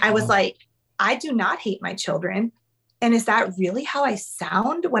 Mm-hmm. I was like, I do not hate my children. And is that really how I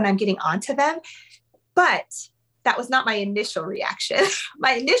sound when I'm getting onto them? But that was not my initial reaction.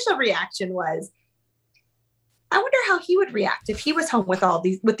 My initial reaction was, I wonder how he would react if he was home with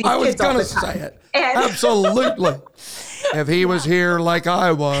these kids all the time. I was going to say it. Absolutely. If he was here like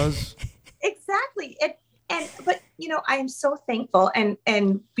I was. Exactly. But I am so thankful,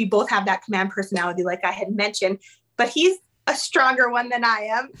 and we both have that command personality, like I had mentioned, but he's a stronger one than I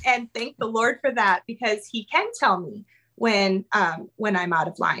am. And thank the Lord for that, because he can tell me when I'm out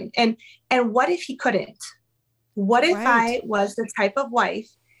of line. And what if he couldn't? What if I was the type of wife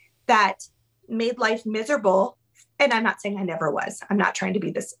that made life miserable? And I'm not saying I never was. I'm not trying to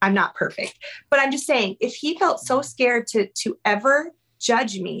be this. I'm not perfect. But I'm just saying, if he felt so scared to ever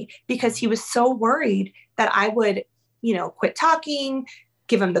judge me because he was so worried that I would, quit talking,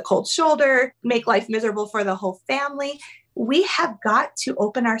 give him the cold shoulder, make life miserable for the whole family, we have got to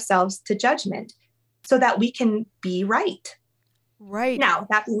open ourselves to judgment so that we can be right. Right. Now,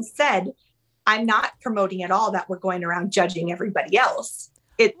 that being said, I'm not promoting at all that we're going around judging everybody else.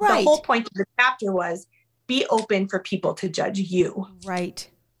 The whole point of the chapter was be open for people to judge you. Right.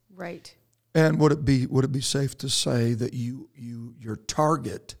 And would it be safe to say that your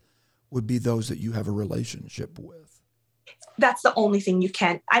target would be those that you have a relationship with? That's the only thing you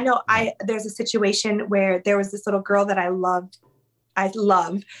can. I know there's a situation where there was this little girl that I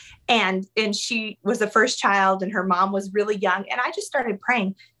love, and she was the first child, and her mom was really young. And I just started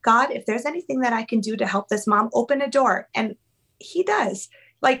praying, God, if there's anything that I can do to help this mom, open a door. And he does.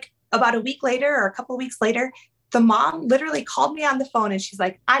 Like about a week later or a couple of weeks later, the mom literally called me on the phone and she's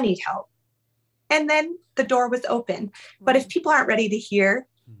like, I need help. And then the door was open. But if people aren't ready to hear,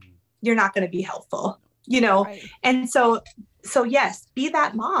 you're not going to be helpful, Right. And so yes, be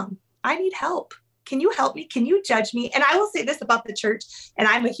that mom. I need help. Can you help me? Can you judge me? And I will say this about the church, and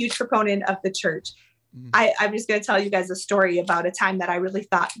I'm a huge proponent of the church. I'm just going to tell you guys a story about a time that I really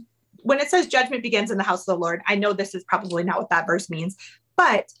thought, when it says judgment begins in the house of the Lord, I know this is probably not what that verse means,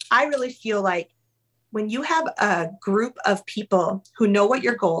 but I really feel like when you have a group of people who know what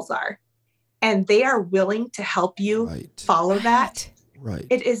your goals are, and they are willing to help you follow that,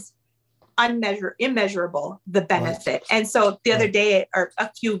 it is immeasurable, the benefit. Right. And so the other day, or a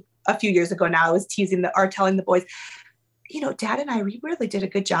few years ago now, I was telling the boys, Dad and I, we really did a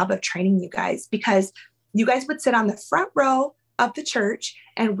good job of training you guys, because you guys would sit on the front row of the church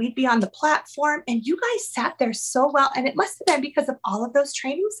and we'd be on the platform, and you guys sat there so well. And it must have been because of all of those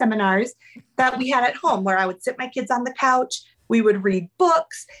training seminars that we had at home, where I would sit my kids on the couch, we would read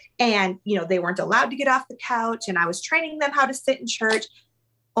books, and, they weren't allowed to get off the couch, and I was training them how to sit in church.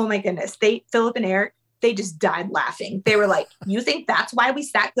 Oh my goodness. Philip and Eric, they just died laughing. They were like, you think that's why we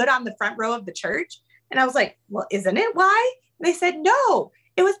sat good on the front row of the church? And I was like, well, isn't it why? And they said, no,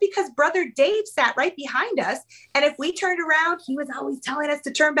 it was because Brother Dave sat right behind us. And if we turned around, he was always telling us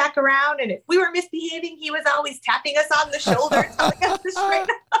to turn back around. And if we were misbehaving, he was always tapping us on the shoulder, telling us to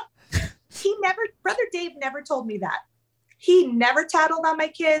straighten up. Brother Dave never told me that. He never tattled on my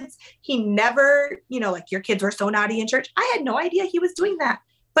kids. He never, like, your kids were so naughty in church. I had no idea he was doing that.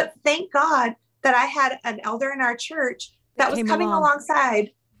 But thank God that I had an elder in our church that was coming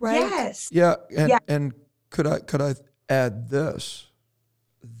alongside. Right. Yes. Yeah. And could I add this,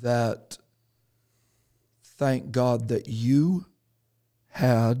 that thank God that you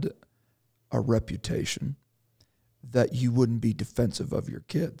had a reputation that you wouldn't be defensive of your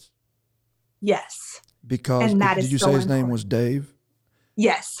kids. Yes. Because did you say his name was Dave?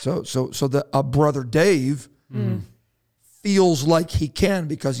 Yes. So that brother Dave feels like he can,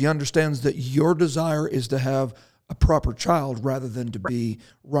 because he understands that your desire is to have a proper child rather than to be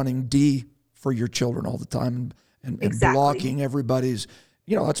running D for your children all the time and blocking everybody's,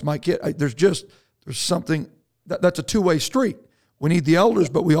 that's my kid. There's something that's a two-way street. We need the elders,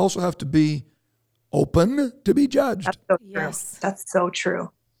 but we also have to be open to be judged. That's so true. Yes. That's so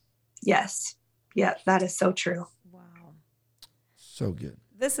true. Yes. Yeah, that is so true. Wow. So good.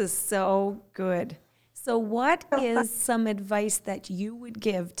 This is so good. So what is some advice that you would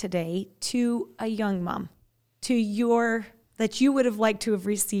give today to a young mom, that you would have liked to have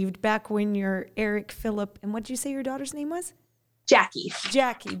received back when you're Eric, Philip, and what did you say your daughter's name was? Jackie.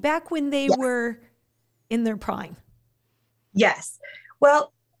 Jackie, back when they were in their prime. Yes.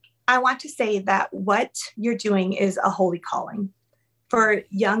 Well, I want to say that what you're doing is a holy calling. For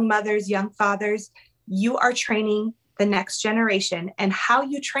young mothers, young fathers, you are training the next generation, and how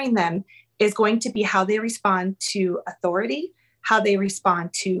you train them is going to be how they respond to authority, how they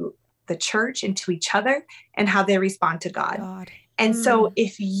respond to the church and to each other, and how they respond to God. And so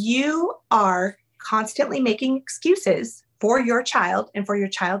if you are constantly making excuses for your child and for your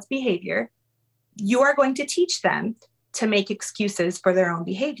child's behavior, you are going to teach them to make excuses for their own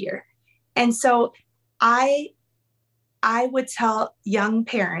behavior. And so I would tell young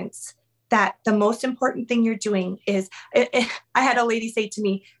parents that the most important thing you're doing is, I had a lady say to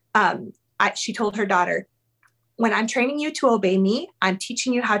me, she told her daughter, when I'm training you to obey me, I'm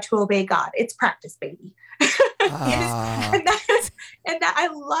teaching you how to obey God. It's practice, baby. And I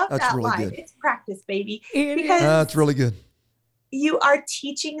love that really line. good. It's practice, baby. Because That's really good. you are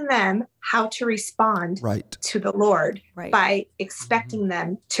teaching them how to respond Right. to the Lord Right. by expecting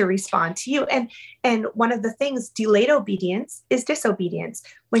them to respond to you. And one of the things, delayed obedience is disobedience.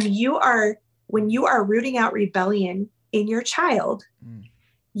 When you are rooting out rebellion in your child,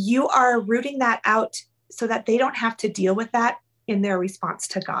 you are rooting that out so that they don't have to deal with that in their response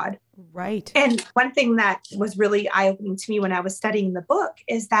to God. Right. And one thing that was really eye-opening to me when I was studying the book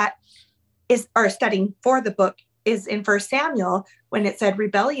studying for the book is in 1 Samuel, when it said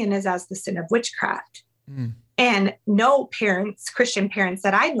rebellion is as the sin of witchcraft. And no parents, Christian parents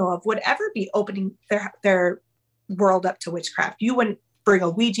that I know of, would ever be opening their world up to witchcraft. You wouldn't bring a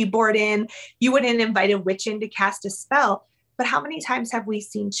Ouija board in. You wouldn't invite a witch in to cast a spell. But how many times have we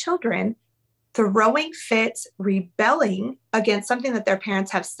seen children throwing fits, rebelling against something that their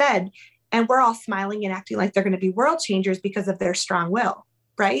parents have said, and we're all smiling and acting like they're going to be world changers because of their strong will,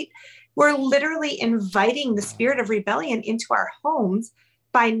 right? We're literally inviting the spirit of rebellion into our homes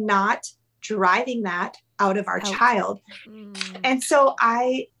by not driving that out of our child. And so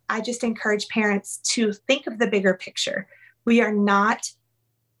I just encourage parents to think of the bigger picture. We are not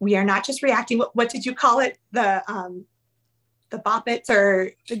just reacting. What did you call it? The boppets,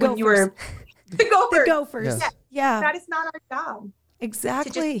 or The when you were the gophers. The gophers. Yes. Yeah. That is not our job. To just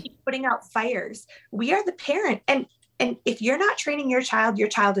Exactly. keep putting out fires. We are the parent. And if you're not training your child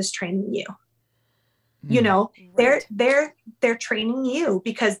is training you. You know, Right. they're training you,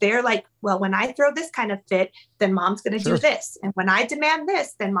 because they're like, well, when I throw this kind of fit, then mom's going to do this. And when I demand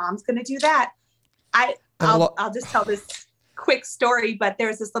this, then mom's going to do that. I'll just tell this quick story, but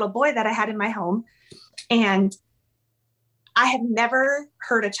there's this little boy that I had in my home, and I have never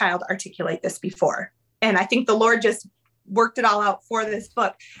heard a child articulate this before. And I think the Lord just worked it all out for this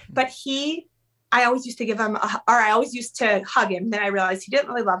book. But I always used to give him, I always used to hug him. Then I realized he didn't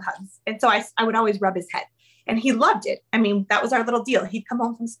really love hugs. And so I would always rub his head, and he loved it. I mean, that was our little deal. He'd come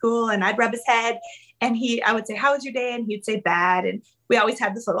home from school and I'd rub his head, and I would say, how was your day? And he'd say bad. And we always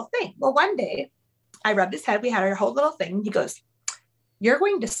had this little thing. Well, one day I rubbed his head. We had our whole little thing. He goes, you're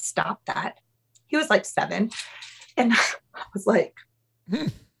going to stop that. He was like 7. And I was like,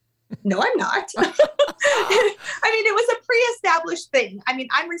 no, I'm not. I mean, it was a pre-established thing. I mean,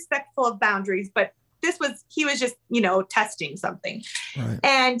 I'm respectful of boundaries, but he was just, testing something. Right.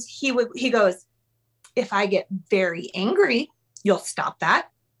 And he goes, if I get very angry, you'll stop that.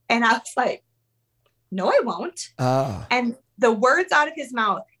 And I was like, no, I won't. And the words out of his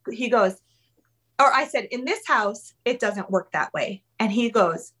mouth, he goes, or I said, in this house, it doesn't work that way. And he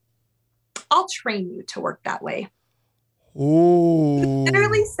goes, I'll train you to work that way. Oh.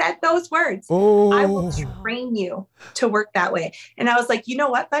 Literally said those words. Oh. I will train you to work that way. And I was like, you know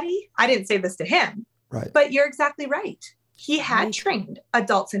what, buddy? I didn't say this to him, Right. but you're exactly right. He had trained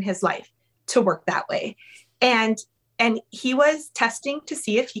adults in his life to work that way. And he was testing to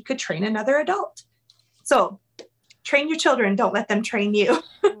see if he could train another adult. So train your children. Don't let them train you.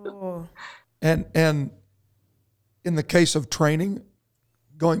 Oh. And in the case of training,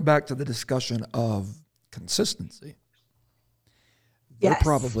 going back to the discussion of consistency, they're Yes.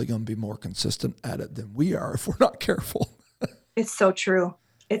 probably going to be more consistent at it than we are if we're not careful. It's so true.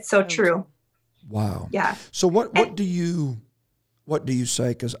 It's so true. Wow. Yeah. So what do you say?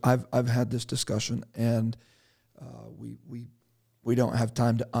 Because I've had this discussion, and we don't have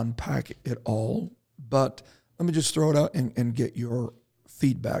time to unpack it all. But let me just throw it out and get your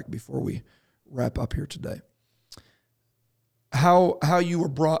feedback before we wrap up here today. How you were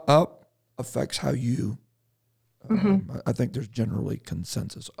brought up affects how you I think there's generally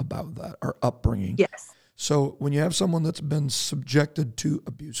consensus about that, our upbringing. Yes. So when you have someone that's been subjected to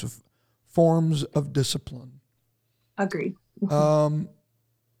abusive forms of discipline, Agreed.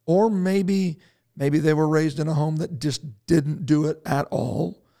 or maybe they were raised in a home that just didn't do it at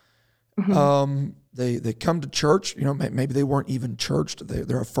all. They come to church, maybe they weren't even churched.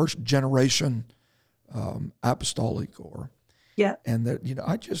 They're a first generation apostolic, and that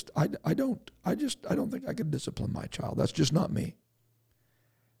I don't think I could discipline my child. That's just not me.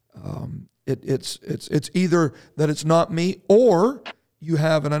 It's either that it's not me, or you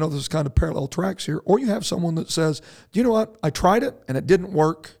have, and I know this is kind of parallel tracks here, or you have someone that says, do you know what? I tried it and it didn't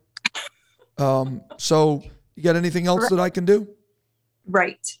work. So you got anything else that I can do?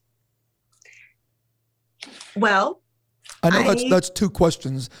 Right. Well, I know that's two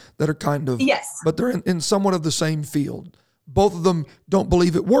questions that are kind of, yes, but they're in somewhat of the same field. Both of them don't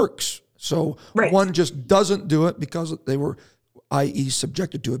believe it works. So one just doesn't do it because they were, i.e.,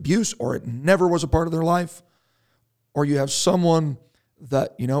 subjected to abuse, or it never was a part of their life. Or you have someone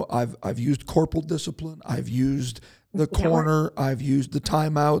that, I've used corporal discipline, I've used the corner, I've used the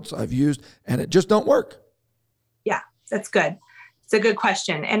timeouts, and it just don't work. Yeah, that's good. It's a good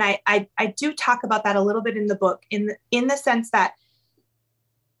question. And I do talk about that a little bit in the book, in the sense that,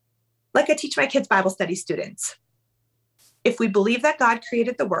 like I teach my kids Bible study students, if we believe that God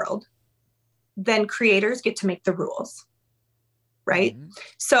created the world, then creators get to make the rules, right? Mm-hmm.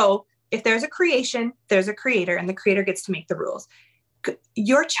 So if there's a creation, there's a creator, and the creator gets to make the rules.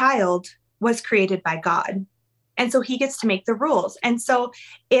 Your child was created by God, and so he gets to make the rules. And so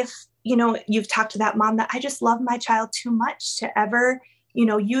if, you've talked to that mom that I just love my child too much to ever,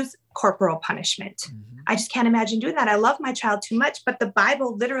 use corporal punishment. Mm-hmm. I just can't imagine doing that. I love my child too much, but the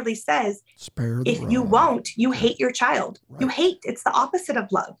Bible literally says, if you won't, you hate your child. Right. You hate, it's the opposite of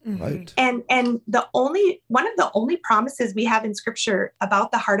love. Right. And one of the only promises we have in scripture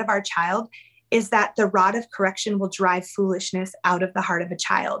about the heart of our child is that the rod of correction will drive foolishness out of the heart of a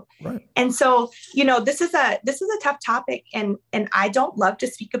child. Right. And so, this is a tough topic, and I don't love to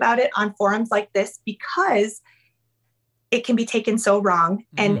speak about it on forums like this because it can be taken so wrong,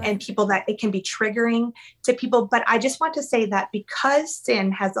 and people, that it can be triggering to people. But I just want to say that because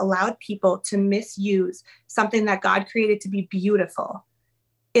sin has allowed people to misuse something that God created to be beautiful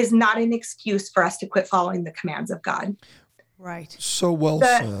is not an excuse for us to quit following the commands of God. Right. So well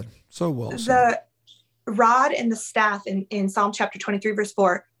said. So well said. The rod and the staff in Psalm chapter 23, verse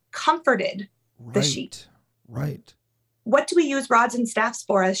 4, comforted the sheep. Right. What do we use rods and staffs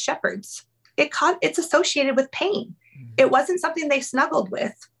for as shepherds? It's associated with pain. Mm-hmm. It wasn't something they snuggled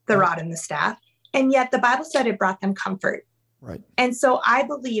with, the rod and the staff. And yet the Bible said it brought them comfort. Right. And so I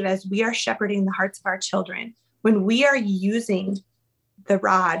believe as we are shepherding the hearts of our children, when we are using the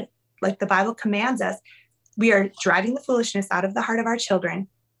rod, like the Bible commands us, we are driving the foolishness out of the heart of our children,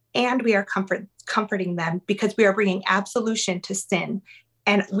 and we are comforting them because we are bringing absolution to sin.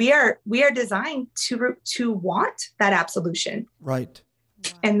 And we are designed to want that absolution. Right.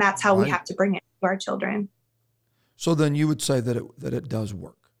 And that's how we have to bring it to our children. So then you would say that it does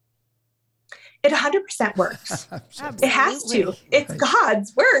work. It 100% works. It has to. It's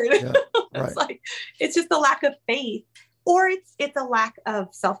God's word. Yeah, right. It's just a lack of faith, or it's a lack of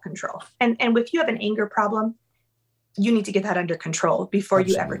self-control. And if you have an anger problem, you need to get that under control before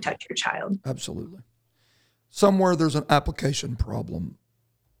you ever touch your child. Absolutely. Somewhere there's an application problem.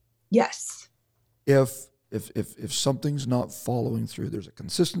 Yes. If something's not following through, there's a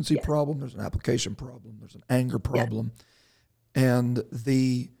consistency problem, there's an application problem, there's an anger problem. And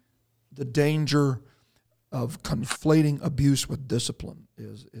the danger of conflating abuse with discipline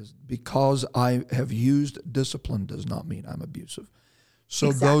is because I have used discipline does not mean I'm abusive.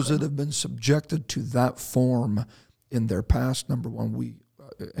 So those that have been subjected to that form in their past, number one,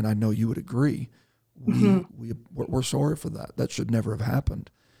 and I know you would agree, we're sorry for that. That should never have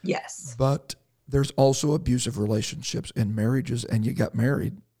happened. Yes. But there's also abusive relationships in marriages, and you got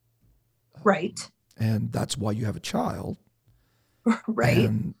married. Right. And that's why you have a child. Right.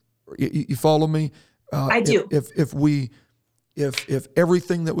 And you follow me? I do. If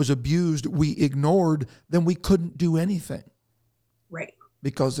everything that was abused we ignored, then we couldn't do anything. Right.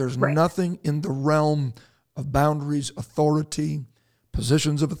 Because there's nothing in the realm of boundaries, authority,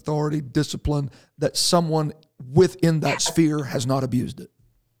 positions of authority, discipline, that someone within that sphere has not abused it.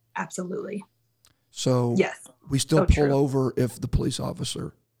 Absolutely. So we still pull over if the police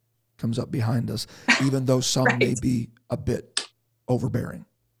officer comes up behind us, even though some may be a bit overbearing,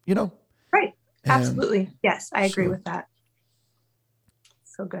 Right. Absolutely. Yes, I agree with that.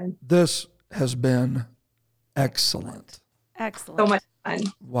 So good. This has been excellent. Excellent. So much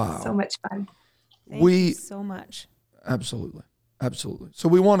fun. Wow. So much fun. Thank you so much. Absolutely. So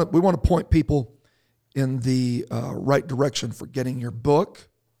we want to point people in the right direction for getting your book.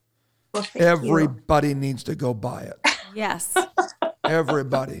 Well, thank Everybody needs to go buy it. Yes.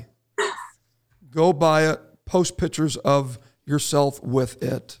 Everybody. Go buy it. Post pictures of yourself with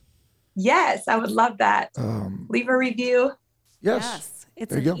it. Yes, I would love that. Leave a review. Yes.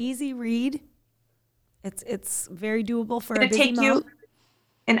 It's There you an go. easy read. It's very doable for a It'll busy take mom. you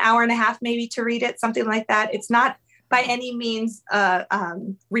an hour and a half maybe to read it, something like that. It's not by any means a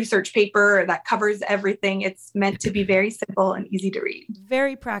research paper that covers everything. It's meant to be very simple and easy to read.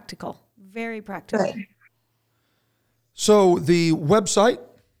 Very practical. Very practical. Good. So the website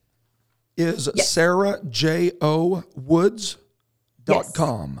is Yes.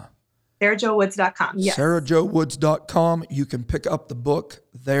 sarahjowoods.com. SarahJoeWoods.com. Yes. sarahjowoods.com. You can pick up the book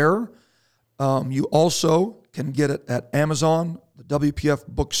there. You also can get it at Amazon, the WPF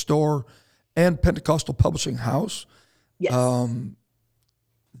bookstore, and Pentecostal Publishing House. Yes.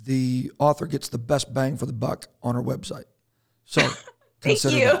 The author gets the best bang for the buck on her website. So Thank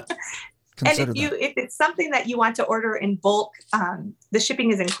consider you. that. And Consider that. if it's something that you want to order in bulk, the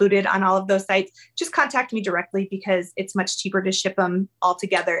shipping is included on all of those sites. Just contact me directly because it's much cheaper to ship them all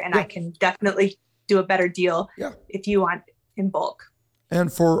together, and I can definitely do a better deal Yeah. if you want in bulk.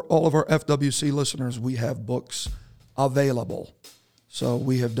 And for all of our FWC listeners, we have books available. So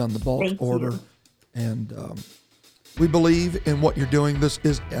we have done the bulk Thank order. you. And we believe in what you're doing. This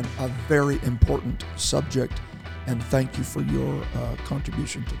is a very important subject. And thank you for your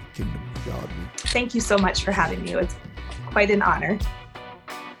contribution to the kingdom of God. Thank you so much for having me. It's quite an honor.